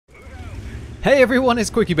Hey everyone,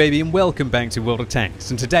 it's QuickyBaby and welcome back to World of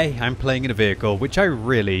Tanks, and today I'm playing in a vehicle which I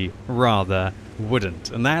really rather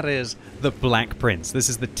wouldn't, and that is the Black Prince. This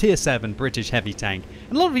is the Tier 7 British heavy tank,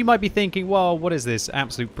 and a lot of you might be thinking, well, what is this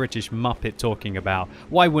absolute British muppet talking about?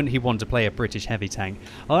 Why wouldn't he want to play a British heavy tank?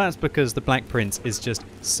 Well, that's because the Black Prince is just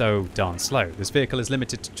so darn slow. This vehicle is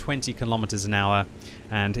limited to 20 kilometers an hour,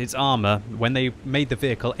 and its armor, when they made the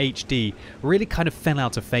vehicle HD, really kind of fell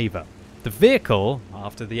out of favor. The vehicle,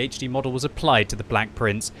 after the HD model was applied to the Black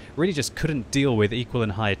Prince, really just couldn't deal with equal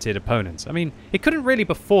and higher tiered opponents. I mean, it couldn't really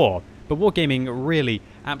before, but Wargaming really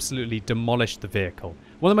absolutely demolished the vehicle.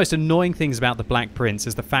 One of the most annoying things about the Black Prince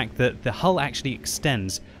is the fact that the hull actually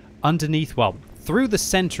extends underneath, well, through the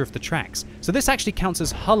center of the tracks. So this actually counts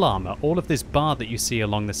as hull armor, all of this bar that you see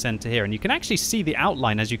along the center here, and you can actually see the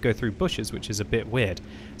outline as you go through bushes, which is a bit weird.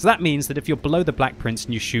 So that means that if you're below the Black Prince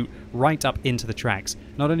and you shoot right up into the tracks,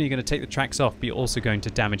 not only are you going to take the tracks off, but you're also going to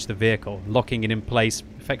damage the vehicle, locking it in place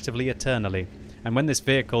effectively eternally. And when this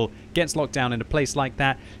vehicle gets locked down in a place like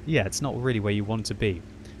that, yeah, it's not really where you want to be.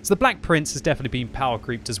 So the Black Prince has definitely been power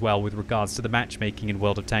creeped as well with regards to the matchmaking in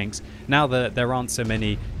World of Tanks. Now that there aren't so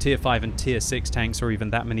many Tier 5 and Tier 6 tanks or even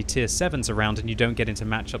that many Tier 7s around, and you don't get into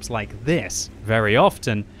matchups like this very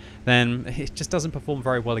often, then it just doesn't perform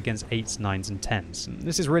very well against 8s, 9s and 10s. And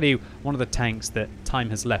this is really one of the tanks that time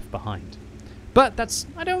has left behind. But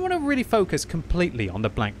I don't want to really focus completely on the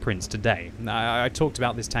Black Prince today. I talked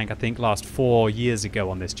about this tank, I think, last 4 years ago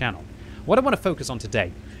on this channel. What I want to focus on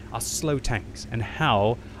today are slow tanks and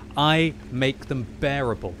how I make them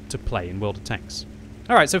bearable to play in World of Tanks.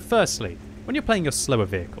 Alright, so firstly, when you're playing your slower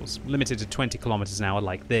vehicles, limited to 20 kilometers an hour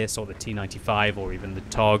like this, or the T95, or even the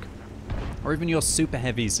TOG, or even your super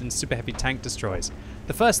heavies and super heavy tank destroyers,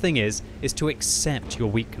 the first thing is to accept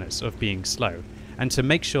your weakness of being slow, and to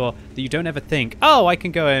make sure that you don't ever think, oh, I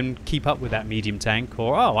can go and keep up with that medium tank,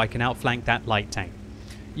 or oh, I can outflank that light tank.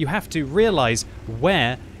 You have to realize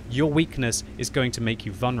where your weakness is going to make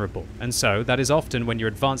you vulnerable, and so that is often when you're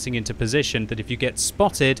advancing into position that if you get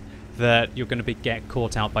spotted, that you're going to get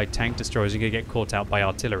caught out by tank destroyers, you're going to get caught out by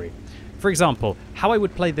artillery. For example, how I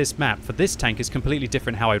would play this map for this tank is completely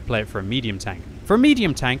different how I would play it for a medium tank. For a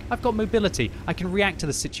medium tank, I've got mobility, I can react to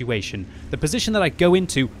the situation. The position that I go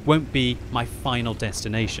into won't be my final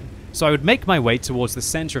destination. So I would make my way towards the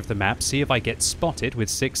center of the map, see if I get spotted with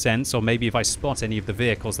 6th Sense, or maybe if I spot any of the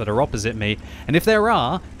vehicles that are opposite me, and if there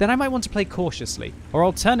are, then I might want to play cautiously. Or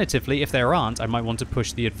alternatively, if there aren't, I might want to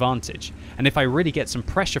push the advantage. And if I really get some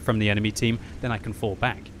pressure from the enemy team, then I can fall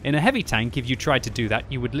back. In a heavy tank, if you tried to do that,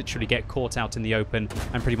 you would literally get caught out in the open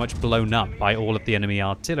and pretty much blown up by all of the enemy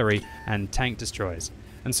artillery and tank destroyers.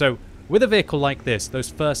 And so, with a vehicle like this, those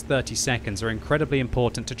first 30 seconds are incredibly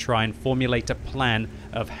important to try and formulate a plan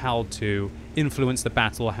of how to influence the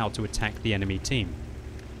battle or how to attack the enemy team.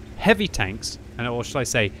 Heavy tanks, or should I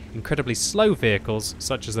say incredibly slow vehicles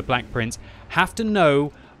such as the Black Prince, have to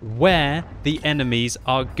know where the enemies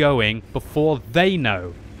are going before they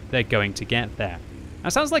know they're going to get there.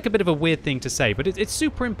 That sounds like a bit of a weird thing to say, but it's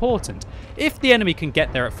super important. If the enemy can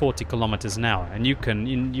get there at 40 kilometers an hour, and you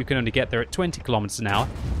can only get there at 20 kilometers an hour,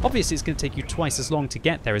 obviously it's going to take you twice as long to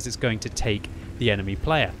get there as it's going to take the enemy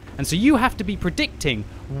player. And so you have to be predicting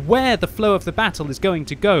where the flow of the battle is going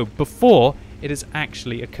to go before it is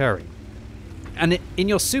actually occurring. And in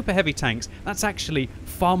your super heavy tanks, that's actually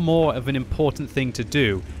far more of an important thing to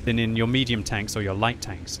do than in your medium tanks or your light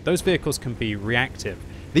tanks. Those vehicles can be reactive.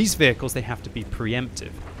 These vehicles, they have to be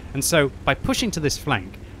preemptive. And so, by pushing to this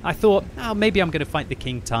flank, I thought, oh, maybe I'm going to fight the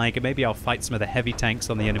King Tiger, maybe I'll fight some of the heavy tanks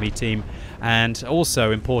on the enemy team, and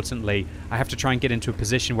also, importantly, I have to try and get into a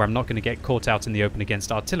position where I'm not going to get caught out in the open against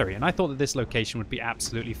artillery, and I thought that this location would be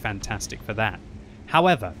absolutely fantastic for that.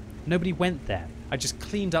 However, nobody went there. I just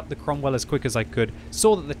cleaned up the Cromwell as quick as I could,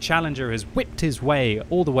 saw that the Challenger has whipped his way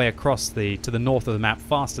all the way across to the north of the map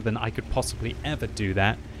faster than I could possibly ever do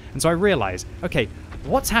that, and so I realized, okay,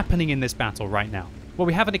 what's happening in this battle right now? Well,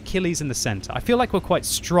 we have an Achilles in the center. I feel like we're quite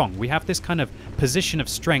strong. We have this kind of position of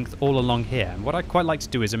strength all along here. And what I'd quite like to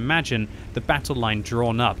do is imagine the battle line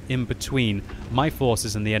drawn up in between my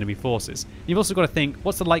forces and the enemy forces. You've also got to think,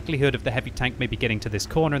 what's the likelihood of the heavy tank maybe getting to this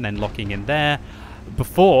corner and then locking in there?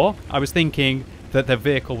 Before, I was thinking that the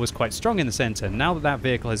vehicle was quite strong in the center. Now that that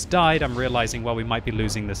vehicle has died, I'm realizing, well, we might be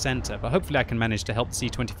losing the center. But hopefully I can manage to help the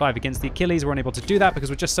C-25 against the Achilles. We're unable to do that because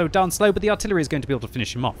we're just so darn slow, but the artillery is going to be able to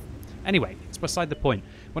finish him off. Anyway, it's beside the point.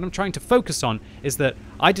 What I'm trying to focus on is that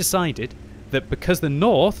I decided that because the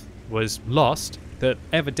north was lost, that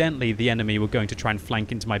evidently the enemy were going to try and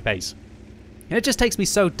flank into my base. And it just takes me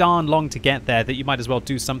so darn long to get there that you might as well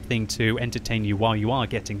do something to entertain you while you are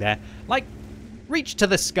getting there. Like reach to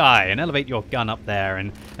the sky and elevate your gun up there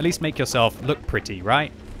and at least make yourself look pretty,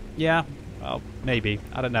 right? Yeah, well, maybe.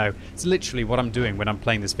 I don't know. It's literally what I'm doing when I'm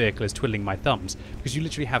playing this vehicle is twiddling my thumbs, because you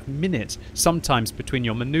literally have minutes sometimes between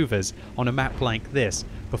your maneuvers on a map like this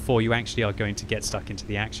before you actually are going to get stuck into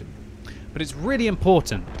the action. But it's really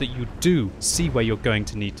important that you do see where you're going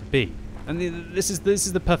to need to be. And this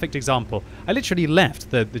is the perfect example. I literally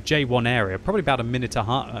left the J1 area probably about a minute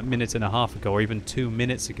and a half ago, or even 2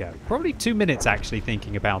 minutes ago. Probably 2 minutes actually,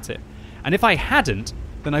 thinking about it. And if I hadn't,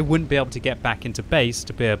 then I wouldn't be able to get back into base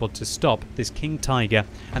to be able to stop this King Tiger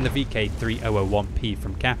and the VK3001P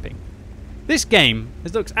from capping. This game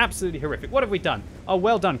looks absolutely horrific. What have we done? Oh,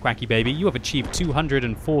 well done, QuickyBaby. You have achieved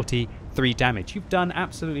 243 damage. You've done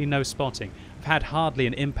absolutely no spotting. I've had hardly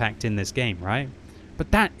an impact in this game, right?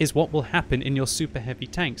 But that is what will happen in your super heavy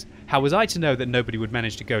tanks. How was I to know that nobody would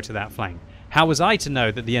manage to go to that flank? How was I to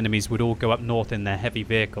know that the enemies would all go up north in their heavy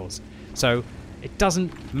vehicles? So it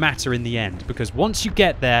doesn't matter in the end, because once you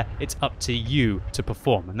get there, it's up to you to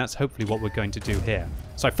perform, and that's hopefully what we're going to do here.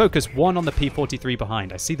 So I focus one on the P43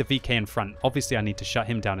 behind. I see the VK in front. Obviously, I need to shut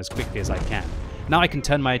him down as quickly as I can. Now I can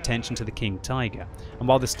turn my attention to the King Tiger. And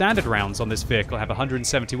while the standard rounds on this vehicle have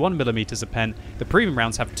 171mm a pen, the premium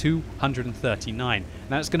rounds have 239. And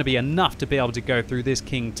that's going to be enough to be able to go through this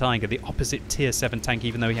King Tiger, the opposite tier 7 tank,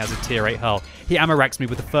 even though he has a tier 8 hull. He ammo racks me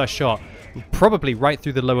with the first shot, probably right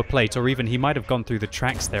through the lower plate, or even he might have gone through the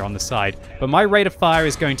tracks there on the side. But my rate of fire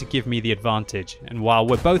is going to give me the advantage. And while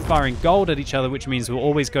we're both firing gold at each other, which means we're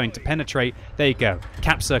always going to penetrate, there you go,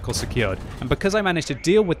 cap circle secured. And because I managed to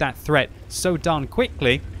deal with that threat so darn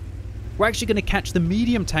quickly, we're actually going to catch the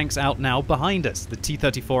medium tanks out now behind us. The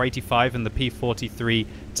T-34-85 and the P-43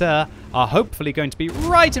 are hopefully going to be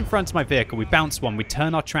right in front of my vehicle. We bounce one, we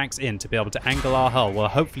turn our tracks in to be able to angle our hull. Well,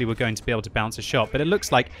 hopefully we're going to be able to bounce a shot, but it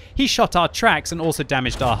looks like he shot our tracks and also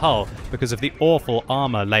damaged our hull because of the awful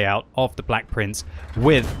armor layout of the Black Prince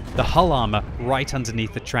with the hull armor right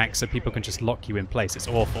underneath the tracks so people can just lock you in place. It's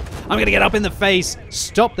awful. I'm going to get up in the face,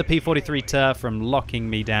 stop the P-43 from locking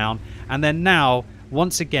me down, and then now,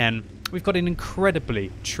 once again, we've got an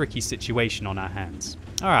incredibly tricky situation on our hands.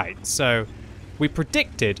 Alright, so we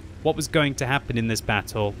predicted what was going to happen in this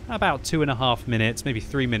battle about 2.5 minutes, maybe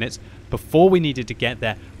 3 minutes before we needed to get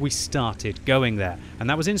there. We started going there, and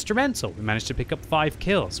that was instrumental. We managed to pick up 5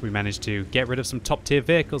 kills. We managed to get rid of some top tier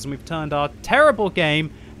vehicles, and we've turned our terrible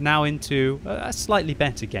game now into a slightly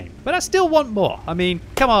better game. But I still want more. I mean,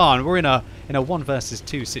 come on, we're in a 1 versus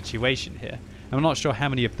 2 situation here. I'm not sure how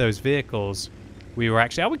many of those vehicles we were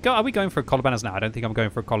actually... Are we going for a Kolobanovs now? I don't think I'm going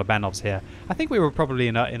for a Kolobanovs here. I think we were probably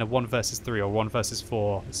in a 1 versus 3 or 1 versus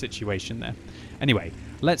 4 situation there. Anyway,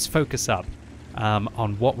 let's focus up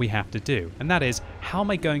on what we have to do. And that is, how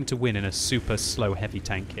am I going to win in a super slow heavy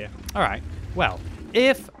tank here? Alright, well,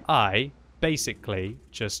 if I basically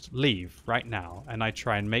just leave right now and I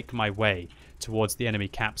try and make my way towards the enemy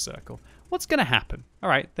cap circle, what's going to happen?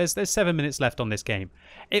 Alright, there's 7 minutes left on this game.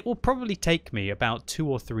 It will probably take me about 2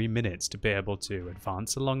 or 3 minutes to be able to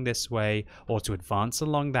advance along this way or to advance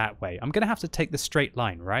along that way. I'm going to have to take the straight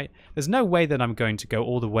line, right? There's no way that I'm going to go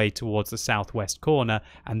all the way towards the southwest corner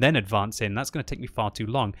and then advance in. That's going to take me far too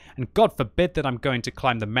long. And God forbid that I'm going to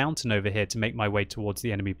climb the mountain over here to make my way towards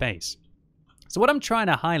the enemy base. So what I'm trying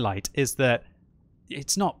to highlight is that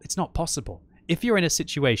it's not possible. If you're in a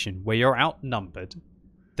situation where you're outnumbered,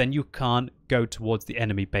 then you can't go towards the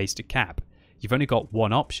enemy base to cap. You've only got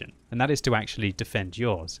one option, and that is to actually defend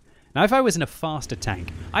yours. Now, if I was in a faster tank,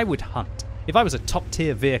 I would hunt. If I was a top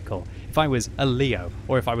tier vehicle, if I was a Leo,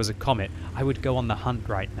 or if I was a Comet, I would go on the hunt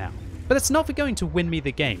right now. But it's not going to win me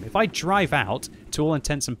the game. If I drive out, to all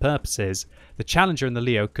intents and purposes, the Challenger and the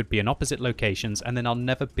Leo could be in opposite locations, and then I'll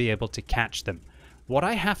never be able to catch them. What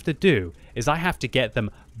I have to do is I have to get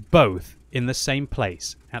them both in the same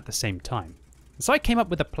place at the same time. So I came up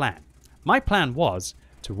with a plan. My plan was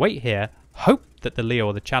to wait here, hope that the Leo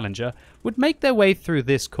or the Challenger would make their way through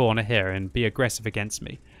this corner here and be aggressive against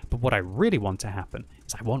me. But what I really want to happen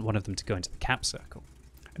is I want one of them to go into the cap circle.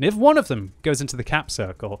 And if one of them goes into the cap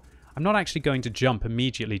circle, I'm not actually going to jump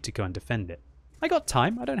immediately to go and defend it. I got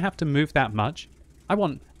time. I don't have to move that much. I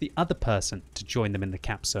want the other person to join them in the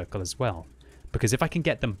cap circle as well. Because if I can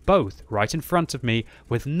get them both right in front of me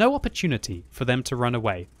with no opportunity for them to run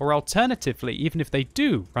away, or alternatively, even if they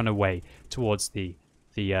do run away towards the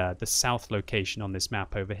south location on this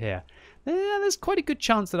map over here, there's quite a good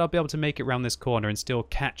chance that I'll be able to make it around this corner and still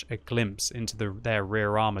catch a glimpse into their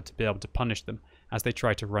rear armor to be able to punish them as they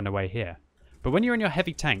try to run away here. But when you're in your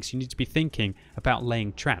heavy tanks, you need to be thinking about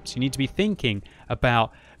laying traps. You need to be thinking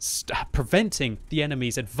about preventing the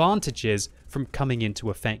enemy's advantages from coming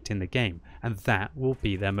into effect in the game. And that will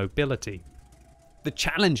be their mobility. the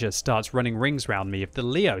Challenger starts running rings around me, if the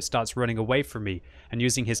Leo starts running away from me and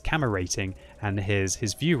using his camera rating and his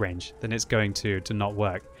view range, then it's going to not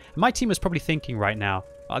work. My team is probably thinking right now,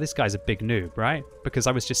 oh, this guy's a big noob, right? Because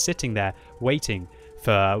I was just sitting there waiting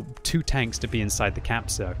for 2 tanks to be inside the cap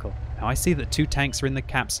circle. Now I see that 2 tanks are in the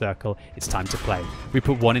cap circle. It's time to play. We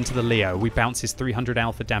put 1 into the Leo. We bounce his 300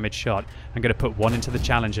 alpha damage shot. I'm going to put 1 into the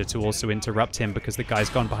Challenger to also interrupt him because the guy's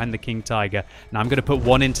gone behind the King Tiger. Now I'm going to put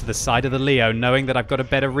 1 into the side of the Leo, knowing that I've got a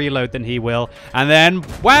better reload than he will. And then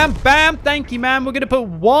wham, bam, thank you, man. We're going to put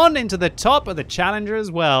 1 into the top of the Challenger as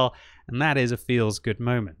well. And that is a feels good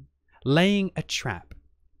moment. Laying a trap.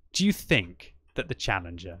 Do you think that the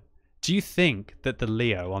Challenger, do you think that the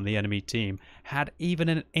Leo on the enemy team had even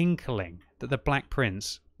an inkling that the Black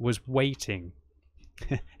Prince was waiting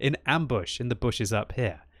in ambush in the bushes up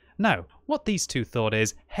here? No, what these two thought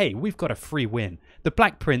is, hey, we've got a free win. The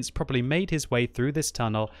Black Prince probably made his way through this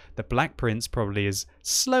tunnel. The Black Prince probably is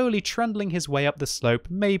slowly trundling his way up the slope,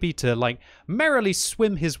 maybe to like merrily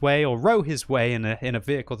swim his way or row his way in a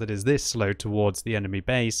vehicle that is this slow towards the enemy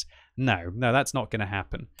base. No, that's not going to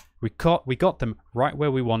happen. We got them right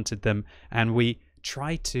where we wanted them, and we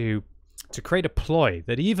tried to create a ploy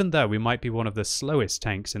that even though we might be one of the slowest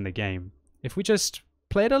tanks in the game, if we just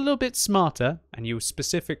play it a little bit smarter, and you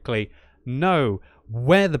specifically know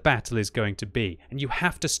where the battle is going to be, and you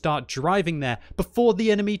have to start driving there before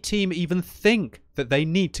the enemy team even think that they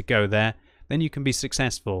need to go there, then you can be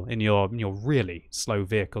successful in your really slow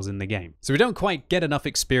vehicles in the game. So we don't quite get enough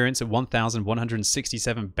experience at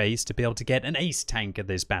 1167 base to be able to get an ace tank at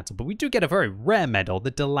this battle, but we do get a very rare medal,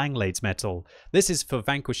 the DeLanglades medal. This is for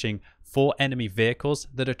vanquishing 4 enemy vehicles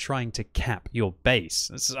that are trying to cap your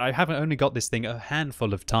base. I haven't only got this thing a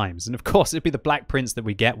handful of times, and of course it'd be the Black Prince that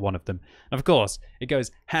we get one of them. And of course, it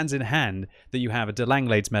goes hands in hand that you have a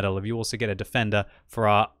DeLanglades medal if you also get a defender for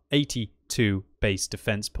our 82 base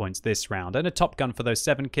defense points this round, and a top gun for those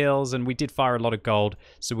 7 kills, and we did fire a lot of gold,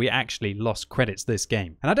 so we actually lost credits this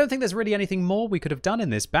game. And I don't think there's really anything more we could have done in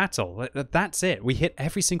this battle. That's it. We hit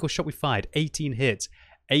every single shot we fired, 18 hits.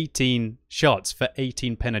 18 shots for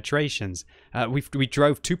 18 penetrations. We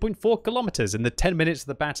drove 2.4 kilometers in the 10 minutes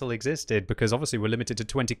the battle existed, because obviously we're limited to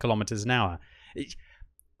 20 kilometers an hour.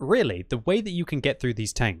 Really, the way that you can get through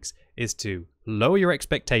these tanks is to lower your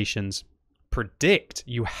expectations, predict.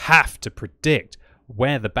 You have to predict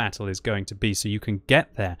where the battle is going to be so you can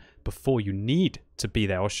get there before you need to be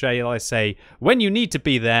there. Or shall I say, when you need to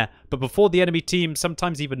be there, but before the enemy team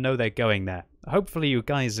sometimes even know they're going there. Hopefully you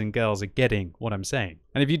guys and girls are getting what I'm saying.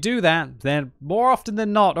 And if you do that, then more often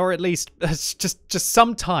than not, or at least just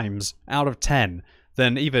sometimes out of 10,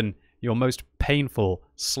 then even your most painful,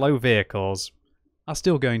 slow vehicles are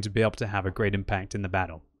still going to be able to have a great impact in the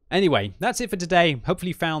battle. Anyway, that's it for today. Hopefully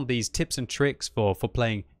you found these tips and tricks for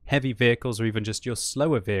playing heavy vehicles or even just your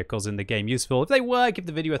slower vehicles in the game useful. If they were, give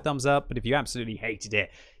the video a thumbs up, but if you absolutely hated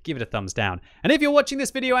it, give it a thumbs down. And if you're watching this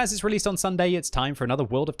video as it's released on Sunday, it's time for another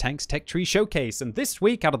World of Tanks Tech Tree Showcase. And this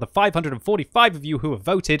week, out of the 545 of you who have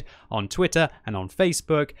voted on Twitter and on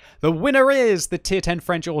Facebook, the winner is the Tier 10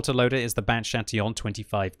 French autoloader is the Bat Chatillon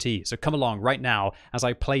 25T. So come along right now as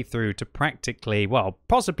I play through to practically, well,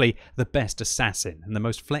 possibly the best assassin and the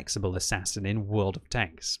most flexible assassin in World of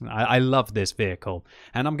Tanks. I love this vehicle,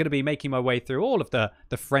 and I'm going to be making my way through all of the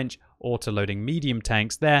French autoloading medium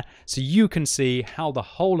tanks there so you can see how the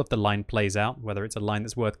whole of the line plays out, whether it's a line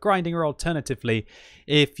that's worth grinding, or alternatively,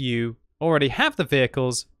 if you already have the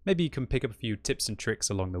vehicles, maybe you can pick up a few tips and tricks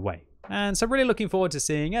along the way. And so really looking forward to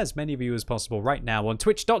seeing as many of you as possible right now on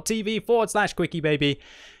twitch.tv/QuickyBaby.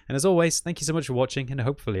 And as always, thank you so much for watching, and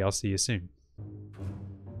hopefully I'll see you soon.